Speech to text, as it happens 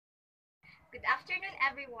Good afternoon,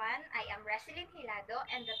 everyone. I am Resilin Hilado,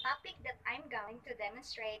 and the topic that I'm going to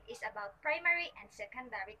demonstrate is about primary and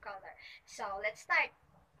secondary color. So, let's start.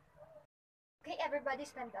 Okay, everybody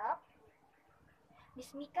stand up.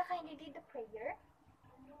 Miss Mika, kindly lead the prayer.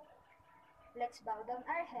 Let's bow down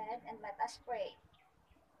our head and let us pray.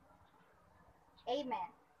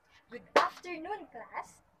 Amen. Good afternoon,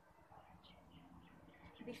 class.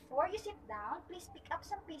 Before you sit down, please pick up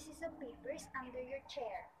some pieces of papers under your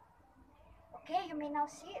chair. Okay, you may now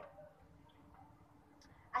sit.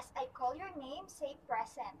 As I call your name, say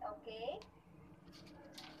present, okay?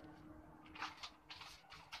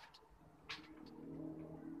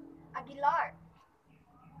 Aguilar,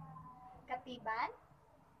 Katiban,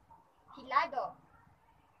 Hilado,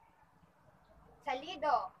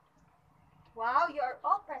 Salido. Wow, you are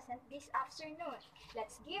all present this afternoon.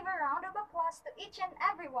 Let's give a round of applause to each and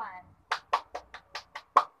everyone.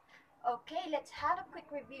 Okay, let's have a quick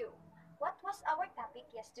review. What was our topic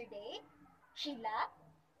yesterday? Sheila?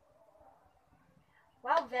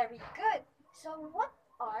 Wow, very good. So what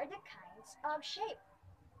are the kinds of shape?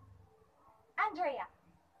 Andrea?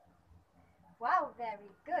 Wow,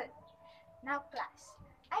 very good. Now class,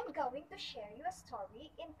 I'm going to share you a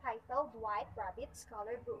story entitled White Rabbit's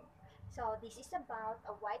Color Book. So this is about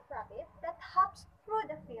a white rabbit that hops through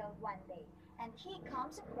the field one day and he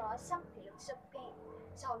comes across some fields of paint.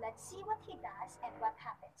 So let's see what he does and what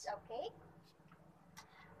happens, okay?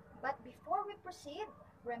 But before we proceed,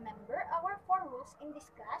 remember our four rules in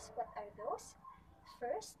this class. What are those?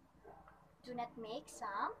 First, do not make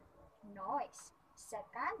some noise.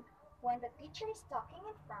 Second, when the teacher is talking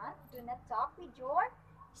in front, do not talk with your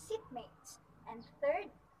seatmates. And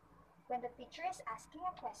third, when the teacher is asking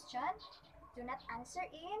a question, do not answer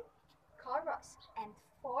in chorus. And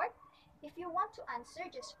fourth, if you want to answer,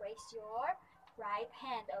 just raise your right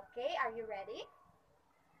hand. Okay, are you ready?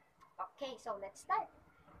 Okay, so let's start.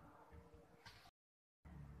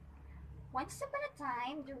 Once upon a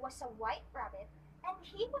time, there was a white rabbit, and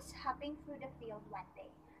he was hopping through the field one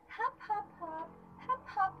day. Hop, hop, hop, hop,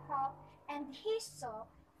 hop, hop, and he saw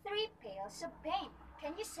three pails of paint.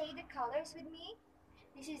 Can you say the colors with me?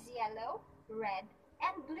 This is yellow, red,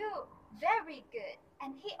 and blue. Very good.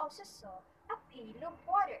 And he also saw a pail of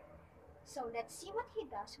water. So let's see what he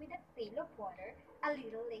does with the pail of water a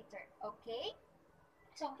little later, okay?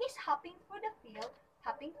 So he's hopping through the field,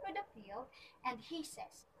 and he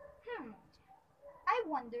says, I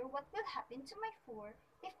wonder what will happen to my fur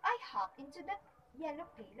if I hop into that yellow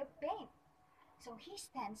pail of paint. So he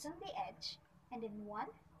stands on the edge, and then one,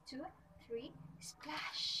 two, three,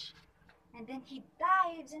 splash. And then he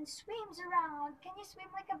dives and swims around. Can you swim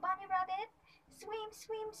like a bunny rabbit? Swim,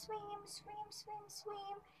 swim, swim, swim, swim,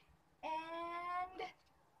 swim. And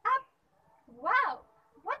up. Wow!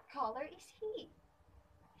 What color is he?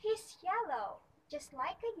 He's yellow, just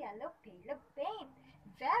like a yellow pail of paint.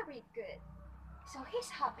 Very good. So he's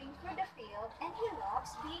hopping through the field and he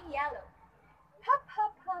loves being yellow. Hop,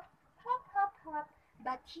 hop, hop, hop, hop, hop.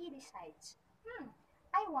 But he decides,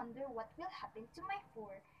 I wonder what will happen to my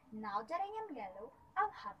fur. Now that I am yellow,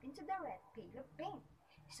 I'll hop into the red pail of paint.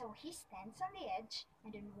 So he stands on the edge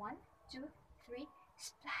and then one, two, three,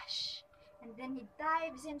 splash. And then he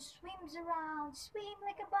dives and swims around, swim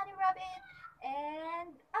like a bunny rabbit,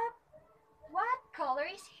 and up. What color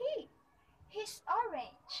is he? He's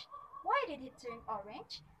orange. Why did he turn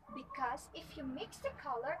orange? Because if you mix the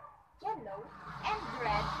color yellow and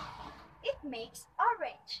red, it makes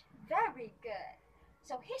orange. Very good.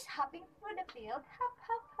 So he's hopping through the field. Hop,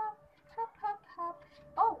 hop, hop, hop, hop, hop.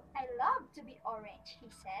 Oh, I love to be orange, he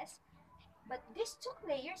says. But these 2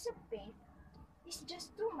 layers of paint is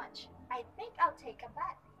just too much. I think I'll take a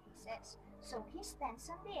bath, he says. So he stands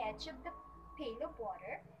on the edge of the pail of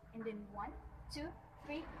water and then one, two,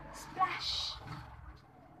 three, splash.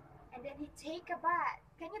 And then he take a bath.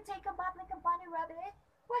 Can you take a bath like a bunny rabbit?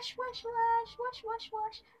 Wash, wash, wash, wash, wash,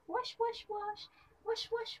 wash, wash, wash, wash, wash,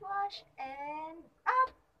 wash, wash, and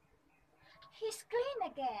up. He's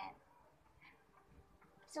clean again.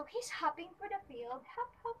 So he's hopping through the field,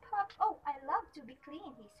 hop, hop, hop. Oh, I love to be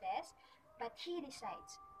clean, he says. But he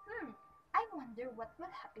decides, I wonder what will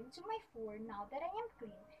happen to my fur now that I am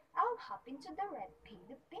clean. I'll hop into the red pail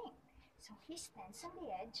of paint. So he stands on the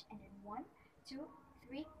edge and then one, two,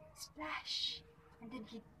 three, splash. And then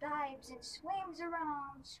he dives and swims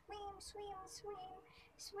around. Swim, swim, swim,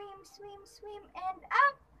 swim, swim, swim, and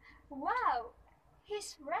up. Wow,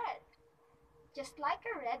 he's red, just like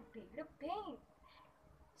a red pail of paint.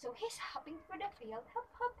 So he's hopping through the field. Hop,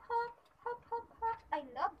 hop, hop, hop, hop, hop. I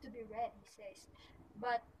love to be red, he says.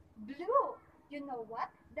 But blue, you know what?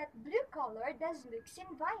 That blue color does looks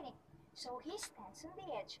inviting. So he stands on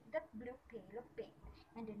the edge of that blue pail of paint.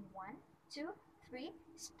 And then 1, 2, 3,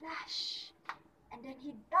 splash! And then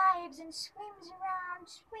he dives and swims around.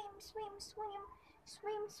 Swim, swim, swim,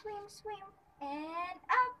 swim, swim, swim, and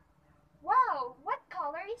up! Wow, what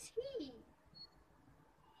color is he?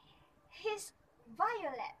 He's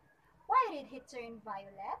violet. Why did he turn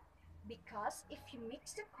violet? Because if you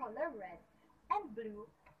mix the color red and blue,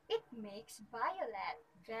 it makes violet.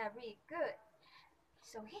 Very good.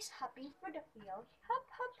 So he's hopping through the field. Hop,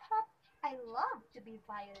 hop, hop. I love to be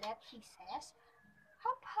violet, he says.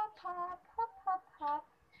 Hop, hop, hop, hop, hop, hop.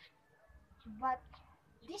 But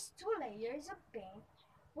these 2 layers of paint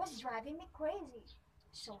was driving me crazy.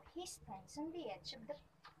 So he stands on the edge of the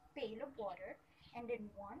pail of water, and then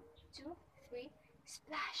 1, 2, 3,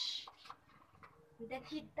 splash! And then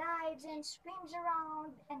he dives and swims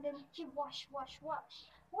around, and then he wash, wash,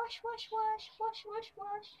 wash, wash, wash, wash, wash, wash,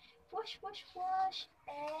 wash, wash, wash, wash,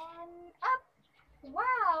 and up!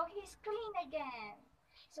 Wow, he's clean again.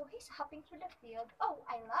 So he's hopping through the field. Oh,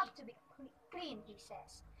 I love to be clean, he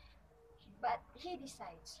says. But he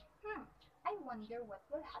decides, I wonder what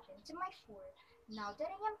will happen to my fur. Now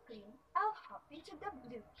that I am clean, I'll hop into the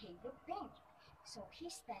blue pail of paint. So he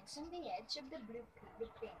stands on the edge of the blue pail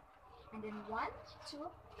of paint. And then 1, 2,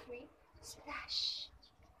 3, splash!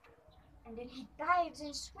 And then he dives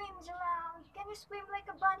and swims around. Can you swim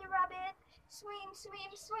like a bunny rabbit? Swim,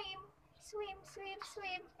 swim, swim, swim, swim,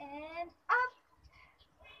 swim, and up!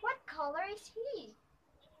 What color is he?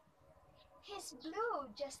 He's blue,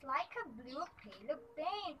 just like a blue pail of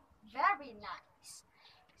paint. Very nice.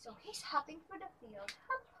 So he's hopping through the field.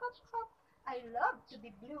 Hop, hop, hop. I love to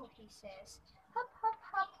be blue, he says. Hop, hop,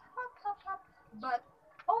 hop, hop, hop, hop. But,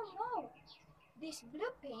 oh no, this blue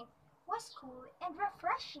paint was cool and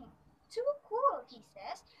refreshing. Too cool, he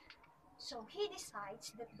says. So he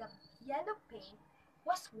decides that the yellow paint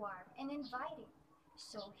was warm and inviting.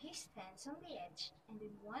 So he stands on the edge, and then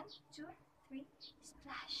 1, 2, 3,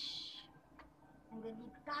 splash! And then he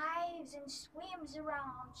dives and swims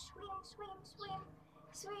around. Swim, swim, swim,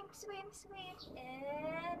 swim, swim, swim,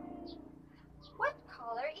 and what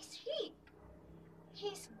color is he?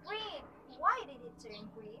 He's green. Why did it turn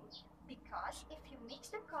green? Because if you mix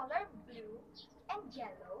the color blue and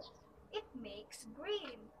yellow, it makes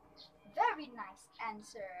green. Very nice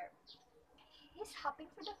answer. He's hopping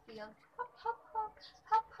through the field. Hop, hop, hop,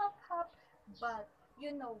 hop, hop, hop. But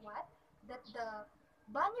you know what? That the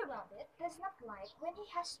bunny rabbit does not like when he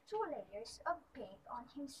has 2 layers of paint on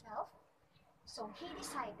himself. So he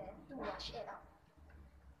decided to wash it off.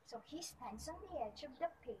 So he stands on the edge of the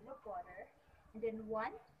pail of water, and then 1,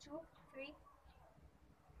 2, 3.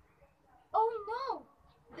 Oh no!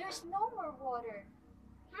 There's no more water.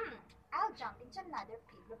 I'll jump into another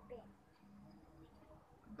pail of paint.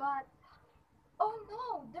 But, oh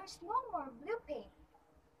no! There's no more blue paint.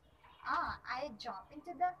 I jump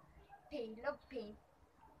into the pail of paint.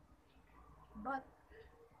 But,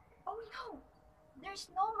 oh no! There's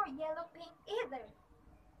no more yellow paint either.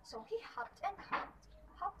 So he hopped and hopped.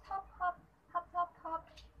 Hop, hop, hop, hop, hop, hop.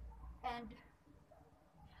 And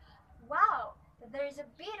wow, there's a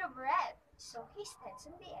bit of red. So he stands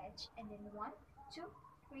on the edge, and then 1, 2,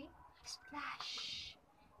 3, splash.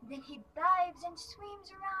 Then he dives and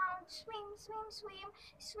swims around. Swim, swim, swim.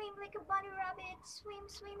 Swim like a bunny rabbit. Swim,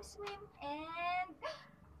 swim, swim. And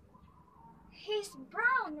he's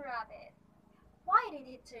brown rabbit. Why did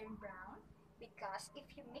he turn brown? Because if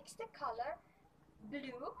you mix the color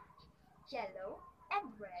blue, yellow,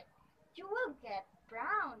 and red, you will get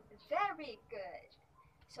brown. Very good.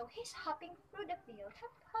 So he's hopping through the field.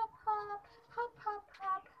 Hop, hop, hop, hop, hop,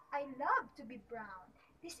 hop. I love to be brown.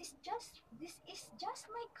 This is just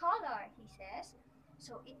my color, he says.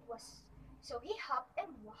 So he hopped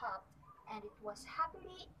and hopped, and it was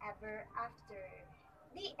happily ever after.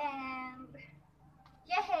 The end.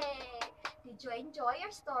 Yay! Did you enjoy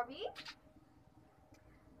your story?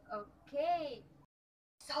 Okay.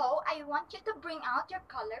 So I want you to bring out your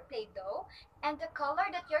color Play-Doh, and the color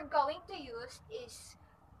that you're going to use is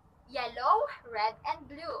yellow, red, and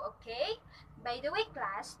blue, okay? By the way,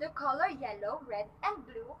 class, the color yellow, red, and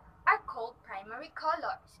blue are called primary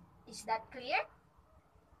colors. Is that clear?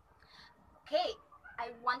 Okay, I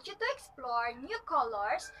want you to explore new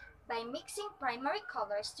colors by mixing primary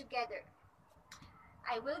colors together.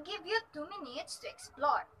 I will give you 2 minutes to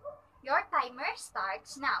explore. Your timer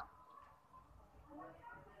starts now.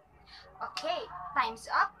 Okay, time's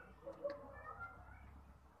up.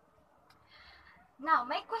 Now,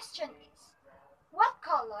 my question is, what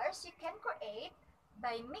colors you can create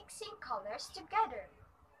by mixing colors together?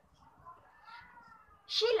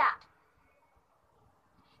 Sheila.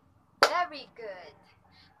 Very good.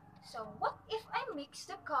 So what if I mix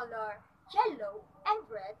the color yellow and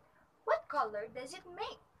red? What color does it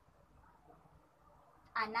make?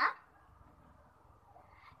 Anna?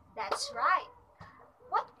 That's right.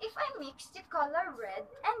 What if I mix the color red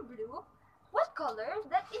and blue? What color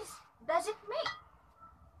does it make?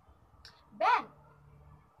 Ben?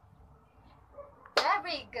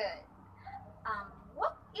 Very good.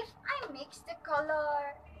 What if I mix the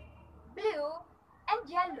color blue and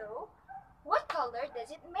yellow? What color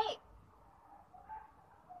does it make?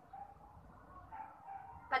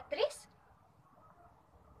 Patrice?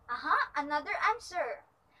 Another answer.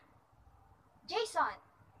 Jason?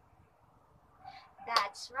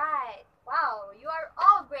 That's right. Wow, you are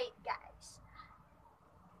all great guys.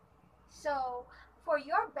 So, for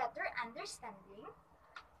your better understanding,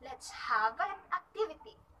 let's have an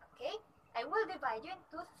activity, okay? I will divide you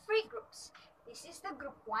into 3 groups. This is the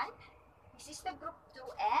group 1, this is the group 2,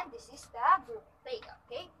 and this is the group 3,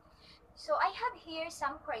 okay? So I have here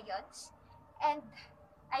some crayons, and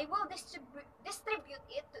I will distribute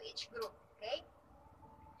it to each group, okay?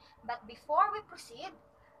 But before we proceed,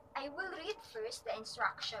 I will read first the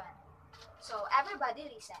instruction. So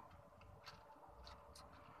everybody listen.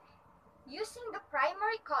 Using the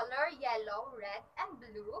primary color yellow, red, and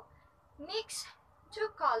blue, mix 2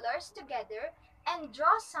 colors together and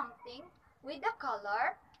draw something with the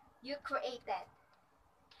color you created.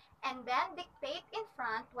 And then dictate in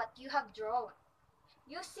front what you have drawn.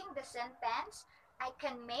 Using the sentence, I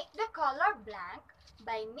can make the color blank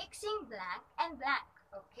by mixing blank and blank,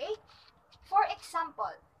 okay? For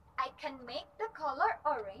example, I can make the color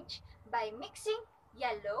orange by mixing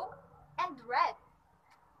yellow and red.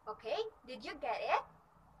 Okay, did you get it?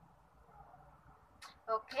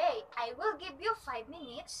 Okay, I will give you 5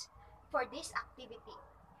 minutes for this activity.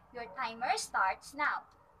 Your timer starts now.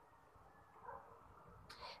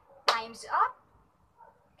 Time's up.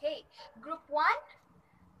 Okay, group 1,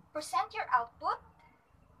 present your output.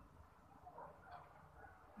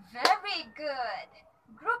 Very good.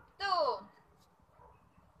 Group 2.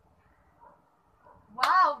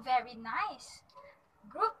 Wow, very nice.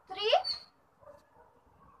 Group 3.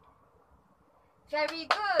 Very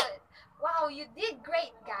good. Wow, you did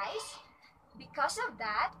great, guys. Because of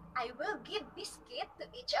that, I will give biscuit to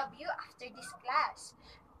each of you after this class.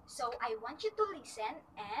 So I want you to listen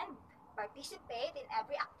and participate in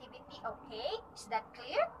every activity, okay? Is that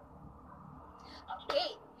clear?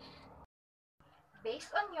 Okay.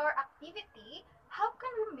 Based on your activity, how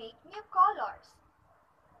can we make new colors?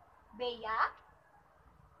 Bea?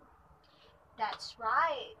 That's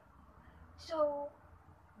right. So,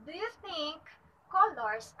 do you think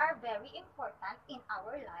colors are very important in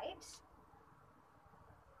our lives?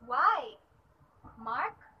 Why?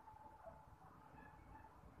 Mark?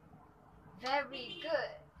 Very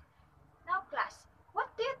good. Now class, what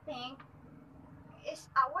do you think is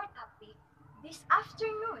our topic this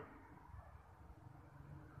afternoon?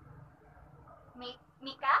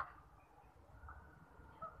 Mika?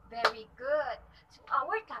 Very good. So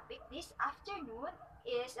our topic this afternoon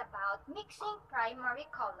is about mixing primary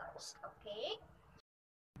colors, okay?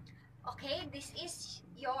 Okay, this is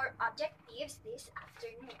your objectives this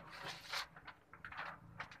afternoon.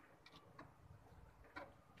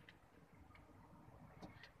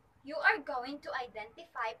 You are going to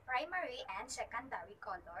identify primary and secondary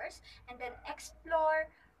colors and then explore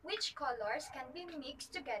which colors can be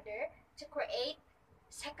mixed together to create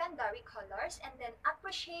secondary colors, and then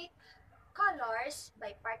appreciate colors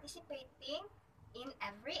by participating in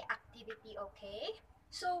every activity, okay?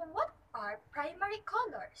 So what are primary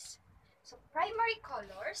colors? So primary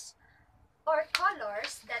colors are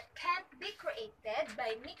colors that can't be created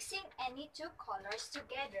by mixing any 2 colors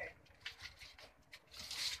together.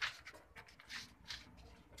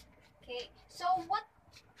 Okay, so what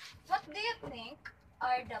do you think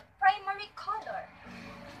are the primary color?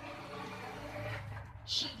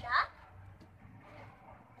 Sheila?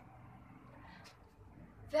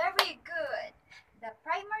 Very good. The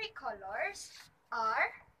primary colors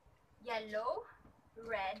are yellow,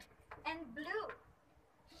 red, and blue.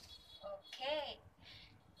 Okay.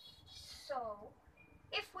 So,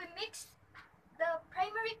 if we mix the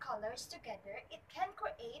primary colors together, it can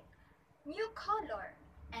create new color,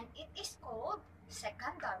 and it is called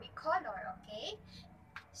secondary color, okay?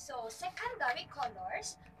 So, secondary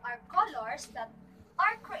colors are colors that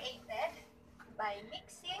are created by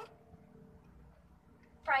mixing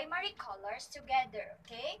primary colors together,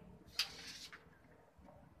 okay?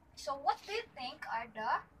 So what do you think are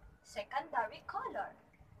the secondary color?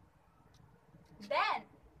 Ben?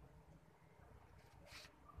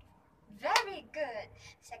 Very good.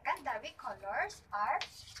 Secondary colors are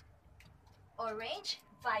orange,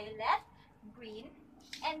 violet, green,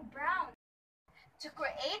 and brown. To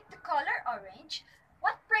create the color orange,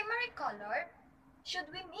 what primary color should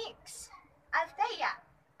we mix? Althea.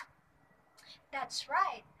 That's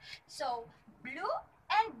right. So, blue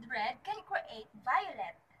and red can create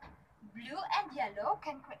violet. Blue and yellow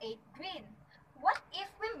can create green. What if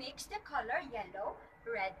we mix the color yellow,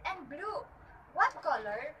 red, and blue? What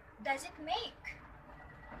color does it make?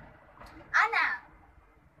 Anna.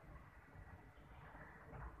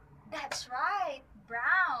 That's right,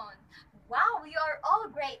 brown. Wow, you are all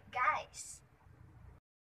great, guys.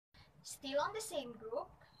 Still on the same group,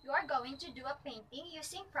 you are going to do a painting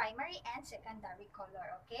using primary and secondary color,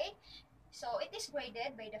 okay? So it is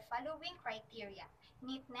graded by the following criteria.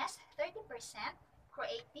 Neatness, 30%,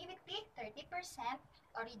 creativity, 30%,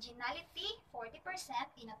 originality, 40%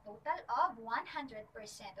 in a total of 100%,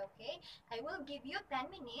 okay? I will give you 10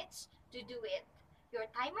 minutes to do it. Your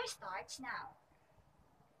timer starts now.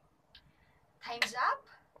 Time's up.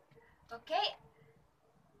 Okay,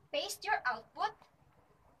 paste your output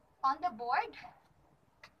on the board.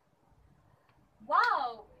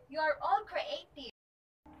 Wow, you are all creative.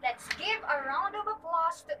 Let's give a round of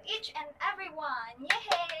applause to each and everyone.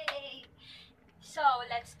 Yay! So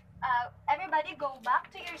let's everybody go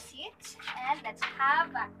back to your seats and let's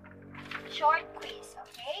have a short quiz,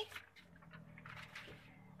 okay?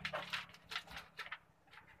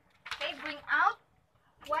 Okay, bring out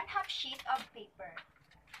 1/2 sheet of paper.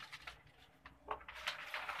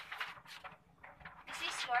 This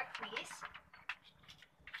is your quiz.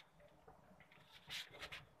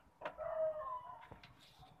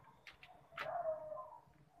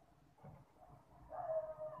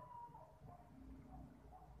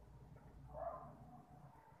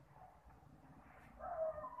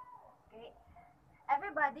 Okay,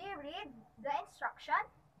 everybody read the instruction.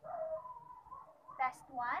 Test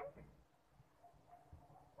 1.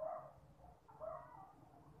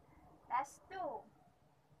 Test 2.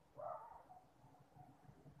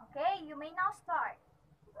 Okay, you may now start.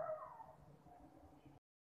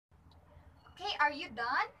 Okay, are you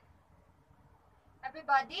done?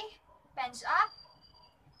 Everybody, pens up,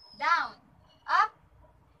 down, up,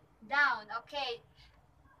 down. Okay,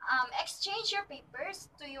 exchange your papers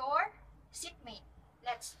to your seatmate.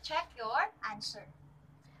 Let's check your answer.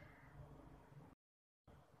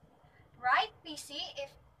 Write PC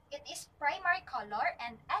if it is primary color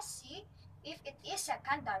and SC if it is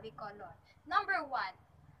secondary color. Number 1,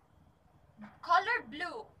 color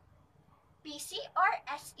blue, PC or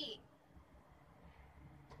SE?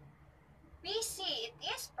 PC, it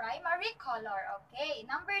is primary color. Okay,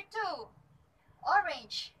 number 2,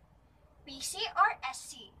 orange, PC or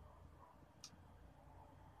SC?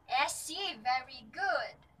 SC, very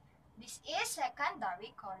good. This is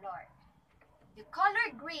secondary color. The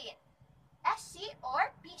color green, SC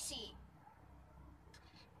or PC?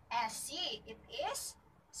 SC, it is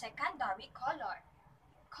secondary color.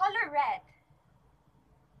 Color red,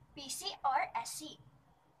 PC or SC?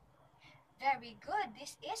 Very good,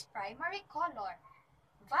 this is primary color.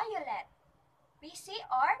 Violet, PC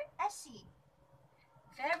or SC?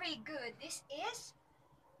 Very good, this is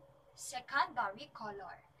secondary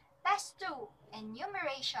color. Test 2,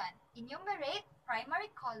 enumeration. Enumerate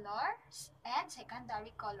primary colors and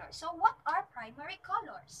secondary colors. So what are primary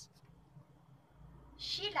colors?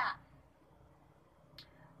 Sheila.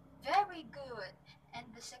 Very good. And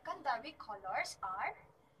the secondary colors are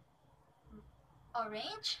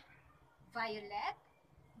orange, violet,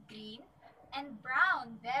 green, and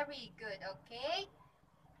brown. Very good, okay?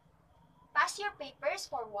 Pass your papers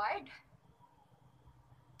forward.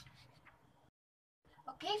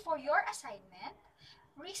 Okay, for your assignment,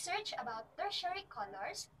 research about tertiary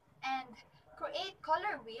colors and create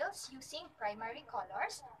color wheels using primary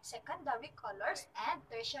colors, secondary colors, and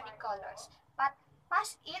tertiary colors. But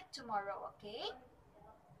pass it tomorrow, okay?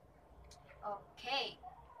 Okay.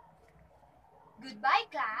 Goodbye,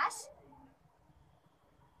 class.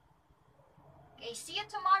 Okay, see you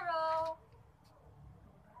tomorrow.